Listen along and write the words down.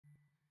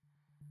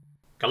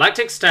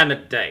Galactic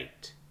Standard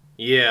Date.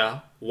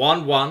 Year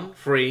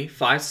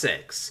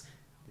 11356.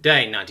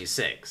 Day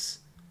 96.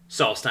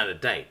 Sol Standard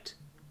Date.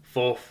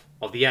 4th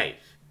of the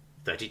 8th,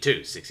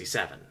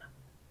 3267.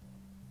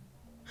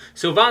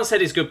 Silvan said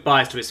his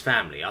goodbyes to his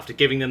family after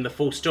giving them the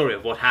full story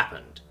of what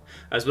happened,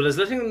 as well as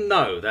letting them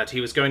know that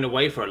he was going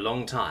away for a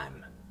long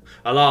time.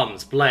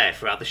 Alarms blared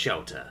throughout the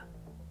shelter.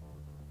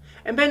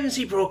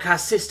 Emergency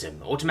broadcast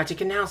system, automatic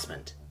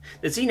announcement.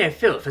 The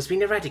xenofilth has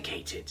been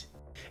eradicated.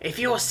 If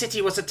your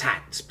city was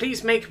attacked,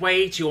 please make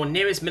way to your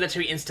nearest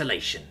military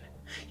installation.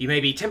 You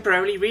may be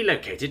temporarily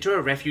relocated to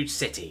a refuge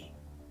city.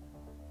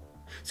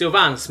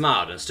 Silvan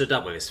smiled and stood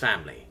up with his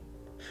family.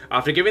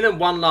 After giving them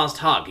one last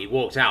hug, he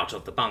walked out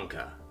of the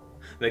bunker.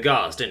 The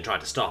guards didn't try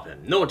to stop him,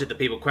 nor did the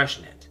people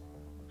question it.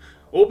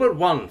 All but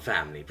one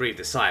family breathed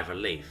a sigh of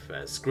relief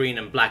as green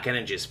and black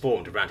energies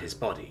formed around his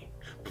body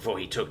before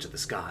he took to the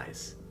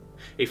skies.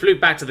 He flew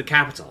back to the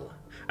capital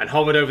and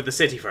hovered over the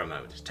city for a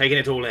moment, taking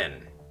it all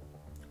in.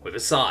 With a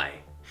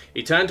sigh,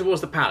 he turned towards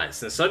the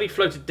palace and slowly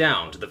floated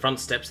down to the front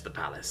steps of the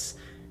palace.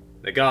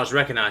 The guards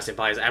recognized him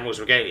by his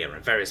admiral's regalia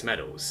and various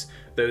medals,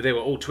 though they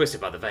were all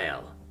twisted by the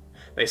veil.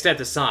 They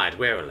stepped aside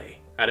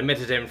warily and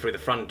admitted him through the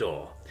front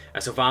door,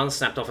 as Silvan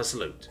snapped off a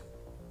salute.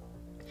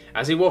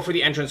 As he walked through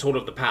the entrance hall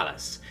of the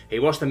palace, he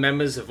watched the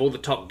members of all the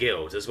top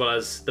guilds, as well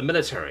as the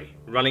military,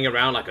 running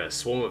around like a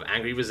swarm of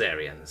angry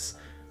Rosarians.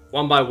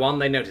 One by one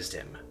they noticed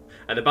him,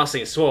 and the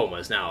bustling swarm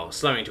was now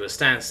slowing to a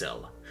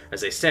standstill, as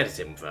they stared at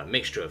him with a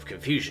mixture of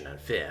confusion and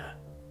fear.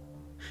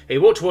 He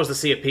walked towards the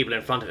sea of people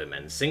in front of him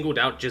and singled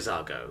out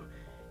J'zargo.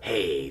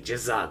 "Hey,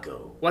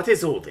 J'zargo, what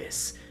is all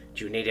this?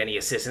 Do you need any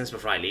assistance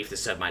before I leave to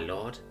serve my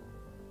lord?"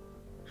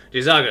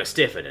 J'zargo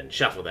stiffened and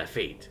shuffled their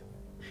feet.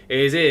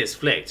 His ears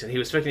flicked and he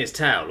was flicking his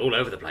tail all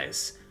over the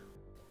place.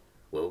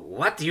 "Well,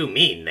 what do you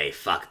mean they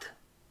fucked?"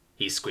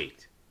 he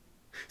squeaked.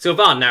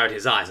 Silvan narrowed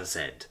his eyes and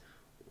said,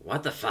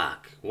 "What the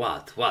fuck?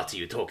 What are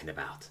you talking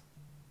about?"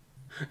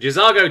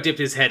 J'zargo dipped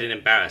his head in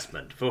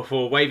embarrassment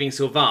before waving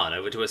Silvan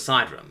over to a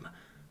side room.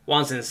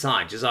 Once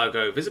inside,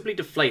 J'zargo visibly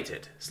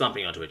deflated,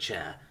 slumping onto a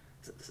chair.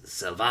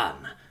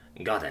 "Silvan,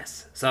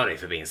 goddess, sorry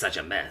for being such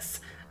a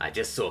mess. I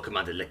just saw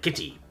Commander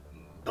Lakiti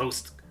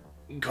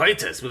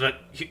post-coitus with a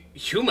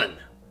human,"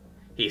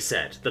 he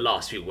said, the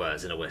last few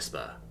words in a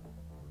whisper.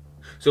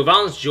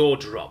 Silvan's jaw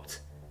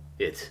dropped.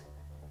 It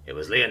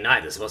was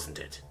Leonidas, wasn't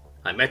it?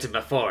 I met him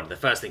before and the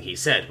first thing he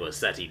said was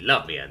that he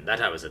loved me and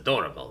that I was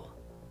adorable.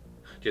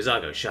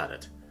 J'zargo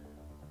shuddered.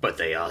 "But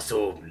they are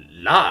so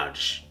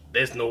large.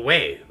 There's no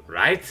way,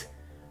 right?"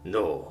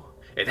 "No.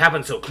 It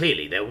happened so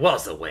clearly there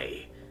was a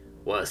way.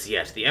 Worse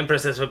yet, the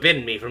Empress has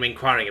forbidden me from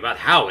inquiring about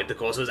how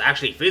intercourse was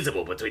actually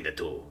feasible between the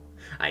two.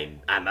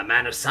 I'm a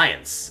man of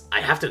science.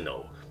 I have to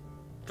know.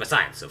 For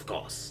science, of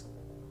course."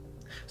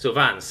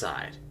 Silvan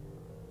sighed.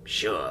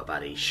 "Sure,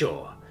 buddy,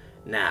 sure.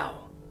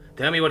 Now,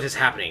 tell me what is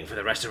happening for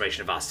the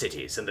restoration of our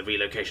cities and the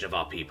relocation of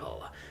our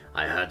people.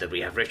 I heard that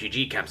we have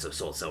refugee camps of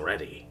sorts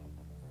already."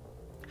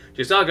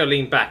 J'zargo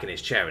leaned back in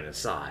his chair and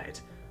sighed.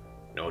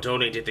 "Not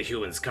only did the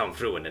humans come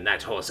through and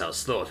enact wholesale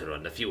slaughter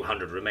on the few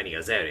hundred remaining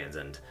Azarians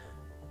and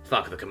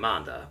fuck the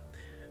commander,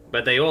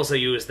 but they also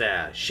used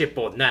their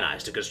shipboard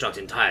nanites to construct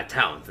entire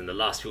towns in the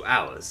last few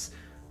hours.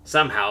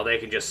 Somehow they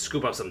can just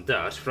scoop up some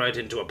dirt, throw it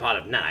into a pile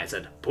of nanites,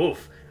 and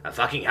poof, a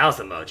fucking house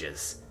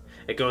emerges.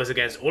 It goes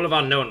against all of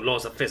our known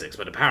laws of physics,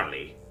 but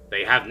apparently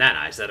they have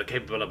nanites that are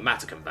capable of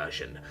matter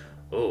conversion.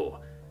 Oh,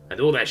 and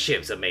all their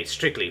ships are made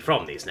strictly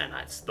from these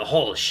nanites. The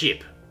whole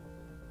ship."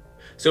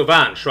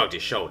 Silvan shrugged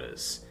his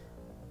shoulders.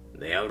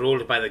 "They are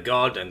ruled by the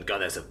god and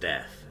goddess of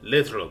death.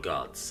 Literal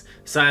gods.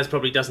 Science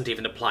probably doesn't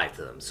even apply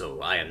to them, so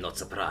I am not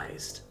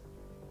surprised."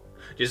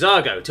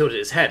 J'zargo tilted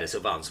his head at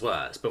Silvan's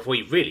words before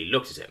he really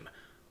looked at him.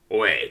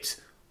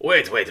 Wait.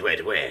 What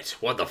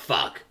the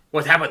fuck?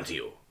 What happened to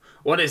you?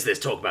 What is this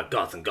talk about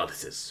gods and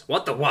goddesses?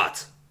 What the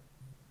what?"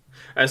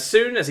 As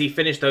soon as he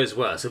finished those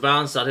words,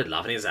 Silvan started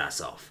laughing his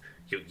ass off.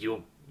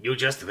 You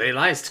just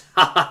realized?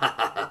 Ha ha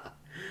ha ha.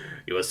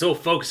 You were so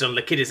focused on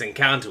Lakiti's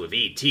encounter with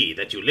E.T.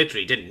 that you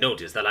literally didn't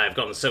notice that I have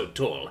gotten so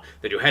tall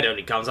that your head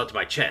only comes up to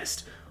my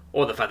chest,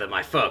 or the fact that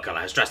my fur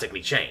color has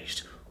drastically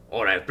changed,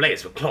 or I have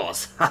blades with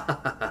claws. Ha ha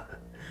ha ha.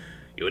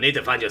 You need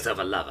to find yourself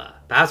a lover.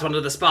 Perhaps one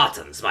of the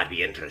Spartans might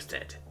be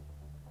interested.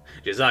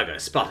 J'zargo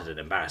sputtered in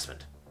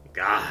embarrassment.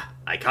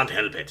 I can't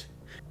help it.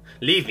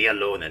 Leave me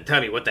alone and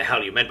tell me what the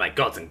hell you meant by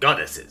gods and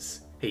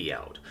goddesses, he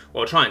yelled,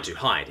 while trying to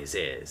hide his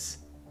ears.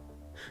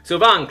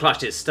 Silvan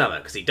clutched his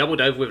stomach as he doubled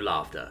over with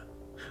laughter.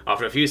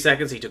 After a few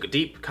seconds he took a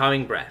deep,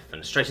 calming breath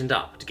and straightened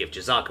up to give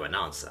J'zargo an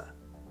answer.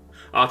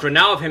 After an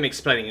hour of him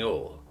explaining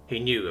all he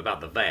knew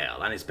about the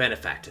Veil and his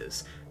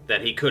benefactors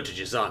that he could to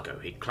J'zargo,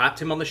 he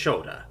clapped him on the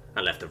shoulder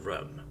and left the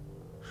room.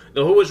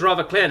 The hall was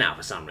rather clear now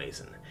for some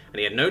reason, and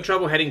he had no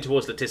trouble heading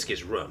towards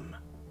Letiskia's room.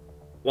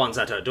 Once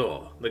at her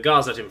door, the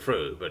guards let him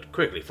through, but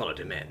quickly followed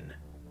him in.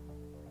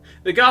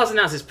 The guards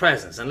announced his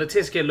presence, and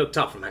Latiskia looked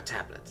up from her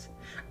tablet.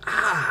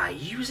 "Ah,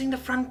 using the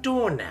front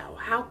door now.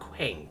 How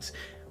quaint.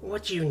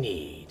 What do you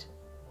need?"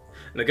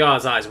 The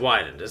guard's eyes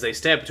widened as they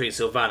stared between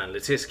Silvan and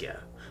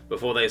Latiskia,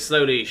 before they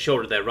slowly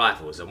shouldered their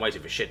rifles and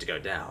waited for shit to go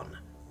down.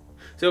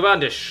 Silvan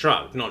just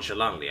shrugged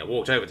nonchalantly and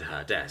walked over to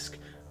her desk,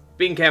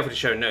 being careful to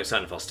show no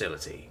sign of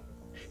hostility.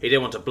 He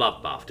didn't want a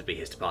bloodbath to be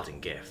his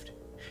departing gift.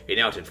 He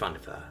knelt in front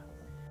of her.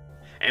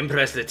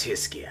 Empress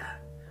Leticia,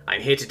 I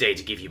am here today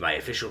to give you my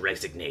official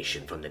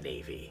resignation from the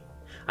Navy.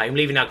 I am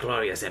leaving our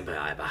glorious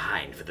empire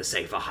behind for the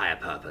sake of a higher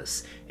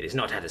purpose. It is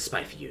not out of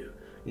spite for you,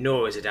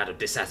 nor is it out of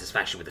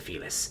dissatisfaction with the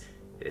Felis.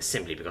 It is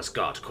simply because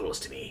God calls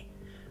to me.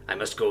 I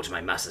must go to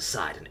my master's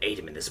side and aid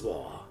him in this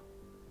war.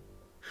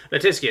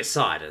 Leticia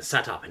sighed and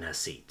sat up in her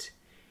seat.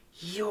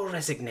 Your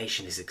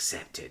resignation is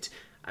accepted.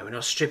 I will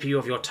not strip you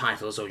of your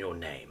titles or your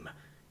name.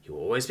 You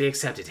will always be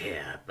accepted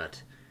here,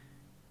 but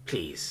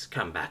please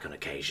come back on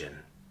occasion.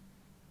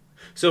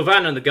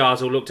 Silvan and the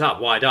guards all looked up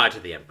wide-eyed to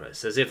the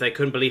Empress, as if they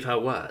couldn't believe her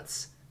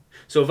words.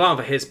 Silvan,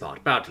 for his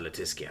part, bowed to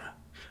Leticia,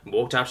 and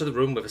walked out of the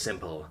room with a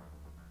simple,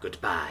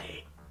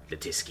 "Goodbye,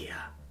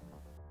 Leticia."